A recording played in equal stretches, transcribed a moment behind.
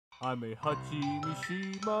I'm Heihachi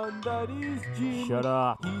Mishima, and that is Jin. Shut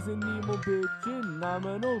up. He's an emo bitch, and I'm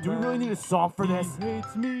an old Do we man. really need a song for this? He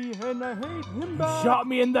hates me, and I hate him back. Shot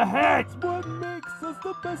me in the head! That's what makes us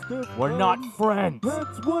the best of friends. We're not friends.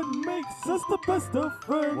 That's what makes us the best of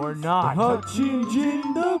friends. We're not. Heihachi and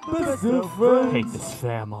Jin, the best of friends. Hate this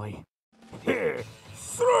family.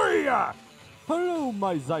 Dorya! Hello,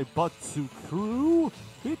 my Zaibatsu crew.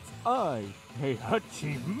 It's I,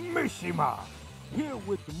 Heihachi Mishima, here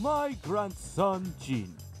with my grandson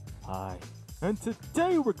Jin. Hi. And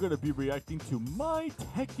today we're gonna be reacting to my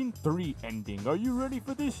Tekken 3 ending. Are you ready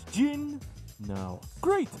for this, Jin? No.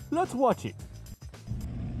 Great, let's watch it.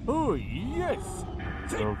 Oh yes!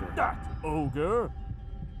 Take Ogre. that, ogre!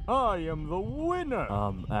 I am the winner!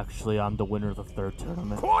 Actually, I'm the winner of the third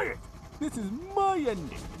tournament. Quiet! This is my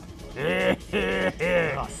ending!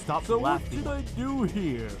 Stop So what laughing. should I do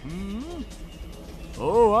here,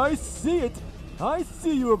 Oh, I see it! I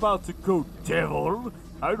see you're about to go, devil!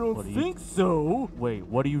 I don't What are you- think so! Wait,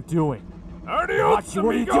 what are you doing? Adios, Heihachi,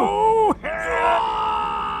 what are you amigo!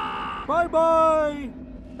 Bye-bye!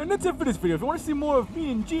 And that's it for this video. If you want to see more of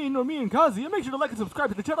me and Jin or me and Kazuya, make sure to like and subscribe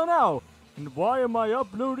to the channel now! And why am I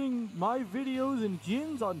uploading my videos and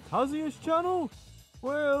Jin's on Kazuya's channel?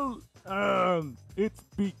 Well, it's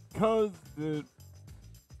because